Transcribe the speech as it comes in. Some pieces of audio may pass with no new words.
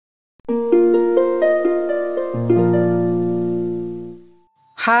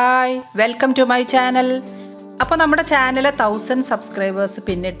Hi welcome to my channel. അപ്പോൾ നമ്മുടെ channel 1000 subscribers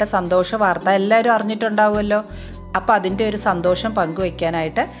പിന്നിട്ട സന്തോഷ വാർത്ത എല്ലാവരും അറിഞ്ഞിട്ടുണ്ടാവുമല്ലോ. അപ്പോൾ അതിൻ്റെ ഒരു സന്തോഷം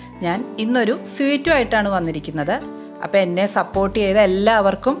പങ്കുവയ്ക്കാനായിട്ട് ഞാൻ ഇന്നൊരു സ്വീറ്റുമായിട്ടാണ് വന്നിരിക്കുന്നത്. അപ്പോൾ എന്നെ സപ്പോർട്ട് ചെയ്ത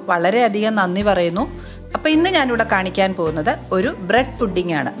എല്ലാവർക്കും വളരെയധികം നന്ദി പറയുന്നു. അപ്പോൾ ഇന്ന് ഞാനിവിടെ കാണിക്കാൻ പോകുന്നത് ഒരു ബ്രെഡ്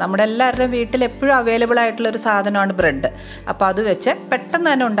പുഡിംഗ് ആണ്. നമ്മുടെ എല്ലാവരുടെയും വീട്ടിൽ എപ്പോഴും അവൈലബിൾ ആയിട്ടുള്ളൊരു സാധനമാണ് ബ്രെഡ്. അപ്പോൾ അത് വെച്ച് പെട്ടെന്ന്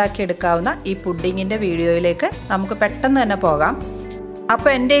തന്നെ ഉണ്ടാക്കിയെടുക്കാവുന്ന ഈ പുഡിങ്ങിൻ്റെ വീഡിയോയിലേക്ക് നമുക്ക് പെട്ടെന്ന് തന്നെ പോകാം. അപ്പോൾ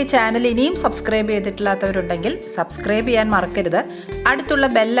എൻ്റെ ഈ ചാനൽ ഇനിയും സബ്സ്ക്രൈബ് ചെയ്തിട്ടില്ലാത്തവരുണ്ടെങ്കിൽ സബ്സ്ക്രൈബ് ചെയ്യാൻ മറക്കരുത്. അടുത്തുള്ള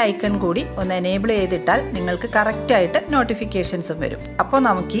ബെൽ ഐക്കൺ കൂടി ഒന്ന് എനേബിൾ ചെയ്തിട്ടാൽ നിങ്ങൾക്ക് കറക്റ്റായിട്ട് നോട്ടിഫിക്കേഷൻസും വരും. അപ്പോൾ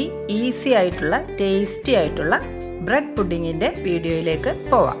നമുക്ക് ഈ ഈസി ആയിട്ടുള്ള ടേസ്റ്റി ആയിട്ടുള്ള ബ്രെഡ് പുഡിങ്ങിൻ്റെ വീഡിയോയിലേക്ക്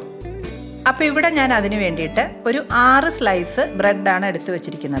പോവാം. അപ്പോൾ ഇവിടെ ഞാൻ അതിന് വേണ്ടിയിട്ട് ഒരു 6 സ്ലൈസ് ബ്രെഡാണ് എടുത്തു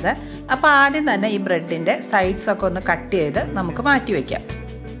വെച്ചിരിക്കുന്നത്. അപ്പോൾ ആദ്യം തന്നെ ഈ ബ്രെഡിൻ്റെ സൈഡ്സൊക്കെ ഒന്ന് കട്ട് ചെയ്ത് നമുക്ക് മാറ്റി വയ്ക്കാം.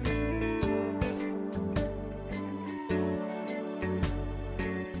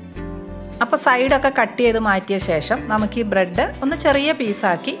 അപ്പോൾ സൈഡൊക്കെ കട്ട് ചെയ്ത് മാറ്റിയ ശേഷം നമുക്ക് ഈ ബ്രെഡ് ഒന്ന് ചെറിയ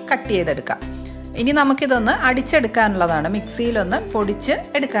പീസാക്കി കട്ട് ചെയ്തെടുക്കാം. ഇനി നമുക്കിതൊന്ന് അടിച്ചെടുക്കാനുള്ളതാണ്, മിക്സിയിലൊന്ന് പൊടിച്ച്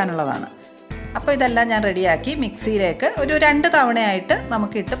എടുക്കാനുള്ളതാണ്. അപ്പോൾ ഇതെല്ലാം ഞാൻ റെഡിയാക്കി മിക്സിയിലേക്ക് ഒരു 2 തവണയായിട്ട്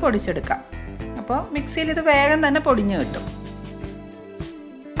നമുക്കിട്ട് പൊടിച്ചെടുക്കാം. അപ്പോൾ മിക്സിയിൽ ഇത് വേഗം തന്നെ പൊടിഞ്ഞു കിട്ടും.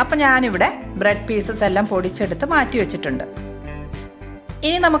 അപ്പോൾ ഞാനിവിടെ ബ്രെഡ് പീസസ് എല്ലാം പൊടിച്ചെടുത്ത് മാറ്റി വെച്ചിട്ടുണ്ട്.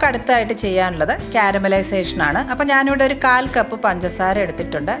 ഇനി നമുക്ക് അടുത്തായിട്ട് ചെയ്യാനുള്ളത് കാരമലൈസേഷനാണ്. അപ്പോൾ ഞാനിവിടെ ഒരു 1/4 കപ്പ് പഞ്ചസാര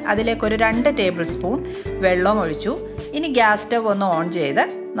എടുത്തിട്ടുണ്ട്. അതിലേക്ക് ഒരു 2 ടേബിൾ സ്പൂൺ വെള്ളം ഒഴിച്ചു. ഇനി ഗ്യാസ് സ്റ്റവ് ഒന്ന് ഓൺ ചെയ്ത്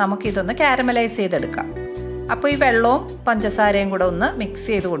നമുക്കിതൊന്ന് കാരമലൈസ് ചെയ്തെടുക്കാം. അപ്പോൾ ഈ വെള്ളവും പഞ്ചസാരയും കൂടെ ഒന്ന് മിക്സ്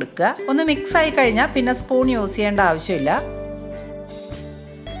ചെയ്ത് കൊടുക്കുക. ഒന്ന് മിക്സ് ആയി കഴിഞ്ഞാൽ പിന്നെ സ്പൂൺ യൂസ് ചെയ്യേണ്ട ആവശ്യമില്ല.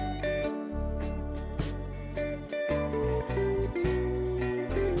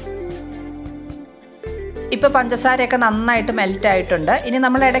 ഇപ്പോൾ പഞ്ചസാരയൊക്കെ നന്നായിട്ട് മെൽറ്റ് ആയിട്ടുണ്ട്. ഇനി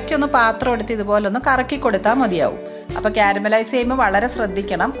നമ്മൾ ഇടയ്ക്കൊന്ന് പാത്രം എടുത്ത് ഇതുപോലെ ഒന്ന് കറക്കി കൊടുത്താൽ മതിയാവും. അപ്പോൾ കാരമലൈസ് ചെയ്യുമ്പോൾ വളരെ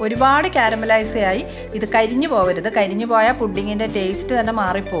ശ്രദ്ധിക്കണം. ഒരുപാട് കാരമലൈസ് ആയി ഇത് കരിഞ്ഞു പോകരുത്. കരിഞ്ഞു പോയാൽ പുഡിങ്ങിൻ്റെ ടേസ്റ്റ് തന്നെ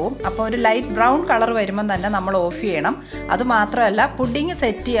മാറിപ്പോവും. അപ്പോൾ ഒരു ലൈറ്റ് ബ്രൗൺ കളർ വരുമ്പം തന്നെ നമ്മൾ ഓഫ് ചെയ്യണം. അതുമാത്രമല്ല പുഡിങ്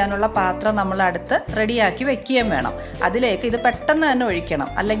സെറ്റ് ചെയ്യാനുള്ള പാത്രം നമ്മൾ അടുത്ത് റെഡിയാക്കി വെക്കുകയും വേണം. അതിലേക്ക് ഇത് പെട്ടെന്ന് തന്നെ ഒഴിക്കണം.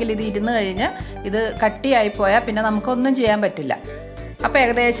 അല്ലെങ്കിൽ ഇത് ഇരുന്ന് കഴിഞ്ഞ് ഇത് കട്ടിയായി പോയാൽ പിന്നെ നമുക്കൊന്നും ചെയ്യാൻ പറ്റില്ല. അപ്പോൾ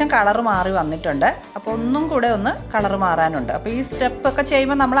ഏകദേശം കളറ് മാറി വന്നിട്ടുണ്ട്. അപ്പോൾ ഒന്നും കൂടെ ഒന്ന് കളറ് മാറാനുണ്ട്. അപ്പോൾ ഈ സ്റ്റെപ്പൊക്കെ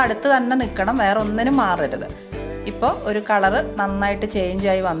ചെയ്യുമ്പോൾ നമ്മൾ അടുത്ത് തന്നെ നിൽക്കണം, വേറെ ഒന്നിനും മാറരുത്. ഇപ്പോൾ ഒരു കളറ് നന്നായിട്ട്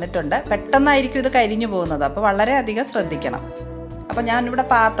ചേഞ്ചായി വന്നിട്ടുണ്ട്. പെട്ടെന്നായിരിക്കും ഇത് കരിഞ്ഞു പോകുന്നത്. അപ്പോൾ വളരെയധികം ശ്രദ്ധിക്കണം. അപ്പോൾ ഞാനിവിടെ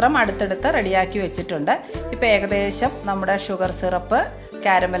പാത്രം അടുത്തടുത്ത് റെഡിയാക്കി വെച്ചിട്ടുണ്ട്. ഇപ്പോൾ ഏകദേശം നമ്മുടെ ഷുഗർ സിറപ്പ്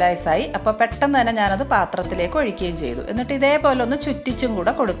കാരമലൈസായി. അപ്പോൾ പെട്ടെന്ന് തന്നെ ഞാനത് പാത്രത്തിലേക്ക് ഒഴിക്കുകയും ചെയ്തു. എന്നിട്ട് ഇതേപോലെ ഒന്ന് ചുറ്റിച്ചും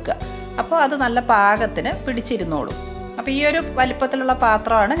കൂടെ കൊടുക്കുക. അപ്പോൾ അത് നല്ല പാകത്തിന് പിടിച്ചിരുന്നോളും. അപ്പോൾ ഈ ഒരു വലിപ്പത്തിലുള്ള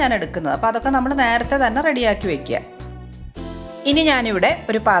പാത്രമാണ് ഞാൻ എടുക്കുന്നത്. അപ്പോൾ അതൊക്കെ നമ്മൾ നേരത്തെ തന്നെ റെഡിയാക്കി വെക്കുക. ഇനി ഞാനിവിടെ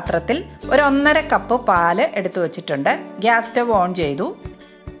ഒരു പാത്രത്തിൽ ഒരു 1.5 കപ്പ് പാല് എടുത്തു വെച്ചിട്ടുണ്ട്. ഗ്യാസ് സ്റ്റവ് ഓൺ ചെയ്തു.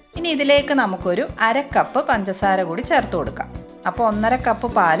 ഇനി ഇതിലേക്ക് നമുക്കൊരു 1/2 കപ്പ് പഞ്ചസാര കൂടി ചേർത്ത് കൊടുക്കാം. അപ്പോൾ 1.5 കപ്പ്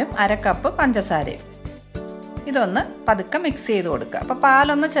പാലും 1/2 കപ്പ് പഞ്ചസാരയും ഇതൊന്ന് പതുക്കെ മിക്സ് ചെയ്ത് കൊടുക്കുക. അപ്പോൾ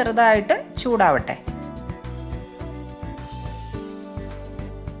പാലൊന്ന് ചെറുതായിട്ട് ചൂടാവട്ടെ.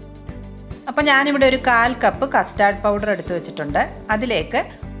 അപ്പോൾ ഞാനിവിടെ ഒരു 1/4 കപ്പ് കസ്റ്റാർഡ് പൗഡർ എടുത്ത് വെച്ചിട്ടുണ്ട്. അതിലേക്ക്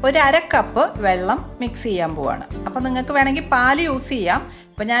ഒരു 1/2 കപ്പ് വെള്ളം മിക്സ് ചെയ്യാൻ പോവാണ്. അപ്പോൾ നിങ്ങൾക്ക് വേണമെങ്കിൽ പാല് യൂസ് ചെയ്യാം.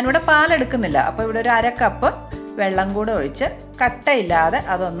 അപ്പോൾ ഞാനിവിടെ പാലെടുക്കുന്നില്ല. അപ്പോൾ ഇവിടെ ഒരു 1/2 കപ്പ് വെള്ളം കൂടെ ഒഴിച്ച് കട്ടയില്ലാതെ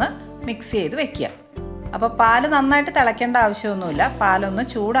അതൊന്ന് മിക്സ് ചെയ്ത് വെക്കുക. അപ്പോൾ പാല് നന്നായിട്ട് തിളയ്ക്കേണ്ട ആവശ്യമൊന്നുമില്ല. പാലൊന്ന്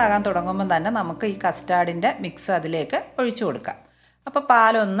ചൂടാകാൻ തുടങ്ങുമ്പോൾ തന്നെ നമുക്ക് ഈ കസ്റ്റാർഡിൻ്റെ മിക്സ് അതിലേക്ക് ഒഴിച്ചു കൊടുക്കാം. അപ്പോൾ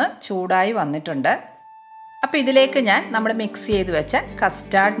പാലൊന്ന് ചൂടായി വന്നിട്ടുണ്ട്. അപ്പോൾ ഇതിലേക്ക് ഞാൻ നമ്മൾ മിക്സ് ചെയ്ത് വെച്ച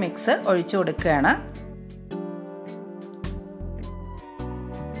കസ്റ്റാർഡ് മിക്സ് ഒഴിച്ചു കൊടുക്കുകയാണ്.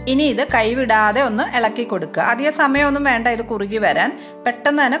 ഇനി ഇത് കൈവിടാതെ ഒന്ന് ഇളക്കി കൊടുക്കുക. അധിക സമയമൊന്നും വേണ്ട ഇത് കുറുകി വരാൻ.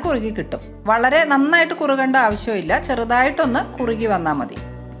 പെട്ടെന്ന് തന്നെ കുറുകി കിട്ടും. വളരെ നന്നായിട്ട് കുറുകേണ്ട ആവശ്യമില്ല. ചെറുതായിട്ടൊന്ന് കുറുകി വന്നാൽ മതി.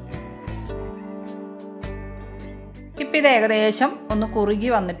 ഇപ്പം ഇത് ഏകദേശം ഒന്ന് കുറുകി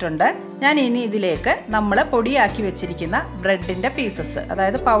വന്നിട്ടുണ്ട്. ഞാൻ ഇനി ഇതിലേക്ക് നമ്മൾ പൊടിയാക്കി വെച്ചിരിക്കുന്ന ബ്രെഡിൻ്റെ പീസസ്,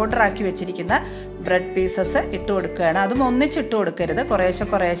 അതായത് പൗഡറാക്കി വെച്ചിരിക്കുന്ന ബ്രെഡ് പീസസ് ഇട്ട് കൊടുക്കുകയാണ്. അതും ഒന്നിച്ചിട്ട് കൊടുക്കരുത്,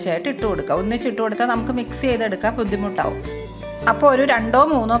 കുറേശ്ശെയായിട്ട് ഇട്ട് കൊടുക്കുക. ഒന്നിച്ചിട്ട് കൊടുത്താൽ നമുക്ക് മിക്സ് ചെയ്തെടുക്കാൻ ബുദ്ധിമുട്ടാവും. അപ്പോൾ ഒരു 2 or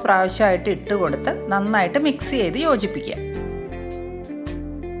 3 പ്രാവശ്യമായിട്ട് ഇട്ട് കൊടുത്ത് നന്നായിട്ട് മിക്സ് ചെയ്ത് യോജിപ്പിക്കുക.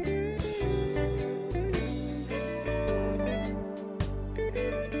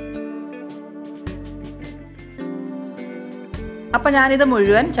 അപ്പോൾ ഞാനിത്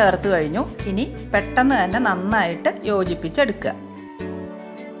മുഴുവൻ ചേർത്ത് കഴിഞ്ഞു. ഇനി പെട്ടെന്ന് തന്നെ നന്നായിട്ട് യോജിപ്പിച്ചെടുക്കുക.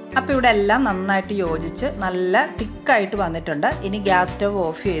 അപ്പോൾ ഇവിടെ എല്ലാം നന്നായിട്ട് യോജിച്ച് നല്ല തിക്കായിട്ട് വന്നിട്ടുണ്ട്. ഇനി ഗ്യാസ് സ്റ്റവ്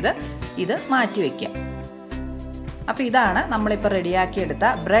ഓഫ് ചെയ്ത് ഇത് മാറ്റി വയ്ക്കാം. അപ്പോൾ ഇതാണ് നമ്മളിപ്പോൾ റെഡിയാക്കിയെടുത്ത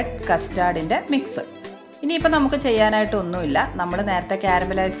ബ്രെഡ് കസ്റ്റാർഡിൻ്റെ മിക്സ്. ഇനിയിപ്പോൾ നമുക്ക് ചെയ്യാനായിട്ടൊന്നുമില്ല. നമ്മൾ നേരത്തെ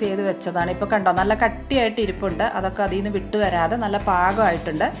കാരമലൈസ് ചെയ്ത് വെച്ചതാണ്. ഇപ്പോൾ കണ്ടോ, നല്ല കട്ടിയായിട്ട് ഇരിപ്പുണ്ട്. അതൊക്കെ അതിൽ നിന്ന് വിട്ടു വരാതെ നല്ല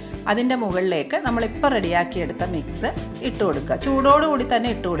പാകമായിട്ടുണ്ട്. അതിൻ്റെ മുകളിലേക്ക് നമ്മളിപ്പോൾ റെഡിയാക്കിയെടുത്ത മിക്സ് ഇട്ട് കൊടുക്കുക. ചൂടോടുകൂടി തന്നെ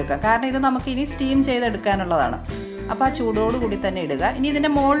ഇട്ട് കൊടുക്കുക. കാരണം ഇത് നമുക്ക് ഇനി സ്റ്റീം ചെയ്തെടുക്കാനുള്ളതാണ്. അപ്പോൾ ആ ചൂടോടുകൂടി തന്നെ ഇടുക. ഇനി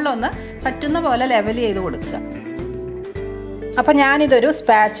ഇതിൻ്റെ മുകളിലൊന്ന് പറ്റുന്ന പോലെ ലെവൽ ചെയ്ത് കൊടുക്കുക. അപ്പോൾ ഞാനിതൊരു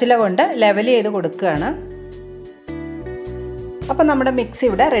സ്പാച്ചുല കൊണ്ട് ലെവൽ ചെയ്ത് കൊടുക്കുകയാണ്. അപ്പോൾ നമ്മുടെ മിക്സ്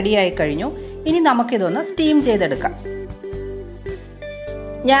ഇവിടെ റെഡി ആയി കഴിഞ്ഞു. ഇനി നമുക്കിതൊന്ന് സ്റ്റീം ചെയ്തെടുക്കാം.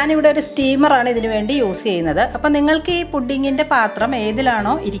 ഞാനിവിടെ ഒരു സ്റ്റീമറാണ് ഇതിനു വേണ്ടി യൂസ് ചെയ്യുന്നത്. അപ്പോൾ നിങ്ങൾക്ക് ഈ പുഡിങ്ങിൻ്റെ പാത്രം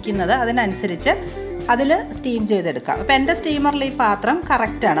ഏതിലാണോ ഇരിക്കുന്നത് അതിനനുസരിച്ച് അതിൽ സ്റ്റീം ചെയ്തെടുക്കാം. അപ്പോൾ എൻ്റെ സ്റ്റീമറിൽ ഈ പാത്രം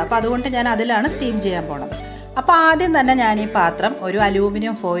കറക്റ്റാണ്. അപ്പോൾ അതുകൊണ്ട് ഞാൻ അതിലാണ് സ്റ്റീം ചെയ്യാൻ പോണത്. അപ്പോൾ ആദ്യം തന്നെ ഞാൻ ഈ പാത്രം ഒരു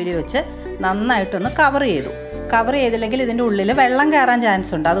അലൂമിനിയം ഫോയിൽ വെച്ച് നന്നായിട്ടൊന്ന് കവർ ചെയ്തു. കവർ ചെയ്തില്ലെങ്കിൽ ഇതിൻ്റെ ഉള്ളിൽ വെള്ളം കയറാൻ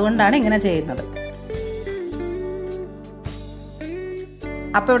ചാൻസ് ഉണ്ട്. അതുകൊണ്ടാണ് ഇങ്ങനെ ചെയ്യുന്നത്.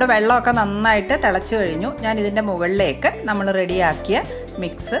 അപ്പോൾ ഇവിടെ വെള്ളമൊക്കെ നന്നായിട്ട് തിളച്ച് കഴിഞ്ഞു. ഞാൻ ഇതിൻ്റെ മുകളിലേക്ക് നമ്മൾ റെഡിയാക്കിയ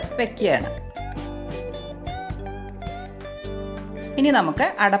മിക്സ് വെക്കുകയാണ്. ഇനി നമുക്ക്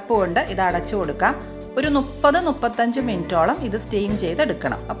അടപ്പ് കൊണ്ട് ഇത് അടച്ചു കൊടുക്കാം. ഒരു 30-35 മിനിറ്റോളം ഇത് സ്റ്റീം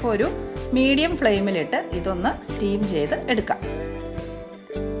ചെയ്തെടുക്കണം. അപ്പോൾ ഒരു മീഡിയം ഫ്ലെയിമിലിട്ട് ഇതൊന്ന് സ്റ്റീം ചെയ്ത് എടുക്കാം.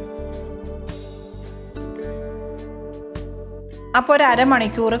 അപ്പോൾ ഒരു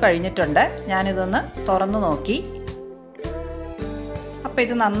അരമണിക്കൂർ കഴിഞ്ഞിട്ടുണ്ട്. ഞാനിതൊന്ന് തുറന്നു നോക്കി. അപ്പോൾ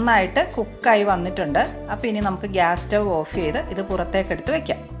ഇത് നന്നായിട്ട് കുക്കായി വന്നിട്ടുണ്ട്. അപ്പോൾ ഇനി നമുക്ക് ഗ്യാസ് സ്റ്റവ് ഓഫ് ചെയ്ത് ഇത് പുറത്തേക്ക് എടുത്ത്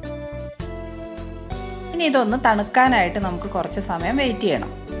വെക്കാം. ഇനി ഇതൊന്ന് തണുക്കാനായിട്ട് നമുക്ക് കുറച്ച് സമയം വെയിറ്റ്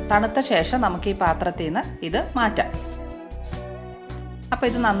ചെയ്യണം. തണുത്ത ശേഷം നമുക്ക് ഈ പാത്രത്തിൽ നിന്ന് ഇത് മാറ്റാം. അപ്പോൾ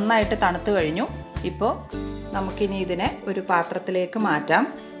ഇത് നന്നായിട്ട് തണുത്ത് കഴിഞ്ഞു. ഇപ്പോൾ നമുക്കിനി ഇതിനെ ഒരു പാത്രത്തിലേക്ക് മാറ്റാം.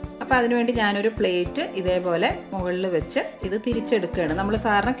 അപ്പോൾ അതിനുവേണ്ടി ഞാനൊരു പ്ലേറ്റ് ഇതേപോലെ മുകളിൽ വെച്ച് ഇത് തിരിച്ചെടുക്കുകയാണ്. നമ്മൾ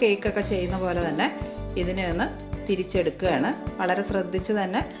സാധാരണ കേക്കൊക്കെ ചെയ്യുന്ന പോലെ തന്നെ ഇതിനെ ഒന്ന് തിരിച്ചെടുക്കുകയാണ്. വളരെ ശ്രദ്ധിച്ച്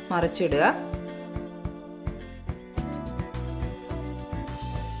തന്നെ മറിച്ചിടുക.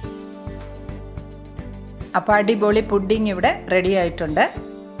 അപ്പോൾ അടിപൊളി പുഡിംഗ് ഇവിടെ റെഡി ആയിട്ടുണ്ട്.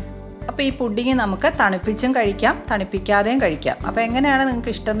 അപ്പോൾ ഈ പുഡിംഗ് നമുക്ക് തണുപ്പിച്ചും കഴിക്കാം, തണുപ്പിക്കാതെയും കഴിക്കാം. അപ്പോൾ എങ്ങനെയാണ്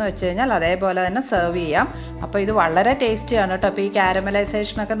നിങ്ങൾക്ക് ഇഷ്ടം എന്ന് വെച്ച് കഴിഞ്ഞാൽ അതേപോലെ തന്നെ സെർവ് ചെയ്യാം. അപ്പോൾ ഇത് വളരെ ടേസ്റ്റിയാണ് കേട്ടോ. അപ്പോൾ ഈ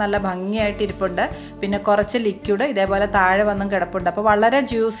കാരമലൈസേഷനൊക്കെ നല്ല ഭംഗിയായിട്ട് ഇരിപ്പുണ്ട്. പിന്നെ കുറച്ച് ലിക്വിഡ് ഇതേപോലെ താഴെ വന്നും കിടപ്പുണ്ട്. അപ്പോൾ വളരെ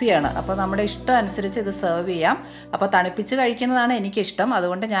ജ്യൂസിയാണ്. അപ്പോൾ നമ്മുടെ ഇഷ്ടം അനുസരിച്ച് ഇത് സെർവ് ചെയ്യാം. അപ്പോൾ തണുപ്പിച്ച് കഴിക്കുന്നതാണ് എനിക്കിഷ്ടം.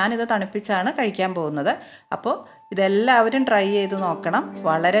 അതുകൊണ്ട് ഞാനിത് തണുപ്പിച്ചാണ് കഴിക്കാൻ പോകുന്നത്. അപ്പോൾ ഇതെല്ലാവരും ട്രൈ ചെയ്ത് നോക്കണം.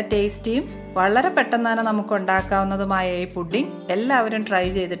 വളരെ ടേസ്റ്റിയും വളരെ പെട്ടെന്ന് തന്നെ നമുക്ക് ഉണ്ടാക്കാവുന്നതുമായ ഈ പുഡിംഗ് എല്ലാവരും ട്രൈ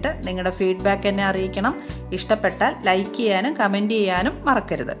ചെയ്തിട്ട് നിങ്ങളുടെ ഫീഡ്ബാക്ക് എന്നെ അറിയിക്കണം. ഇഷ്ടപ്പെട്ടാൽ ലൈക്ക് ചെയ്യാനും കമൻറ്റ് ചെയ്യാനും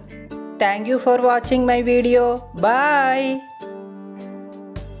മറക്കരുത്. Thank you for watching my video. By.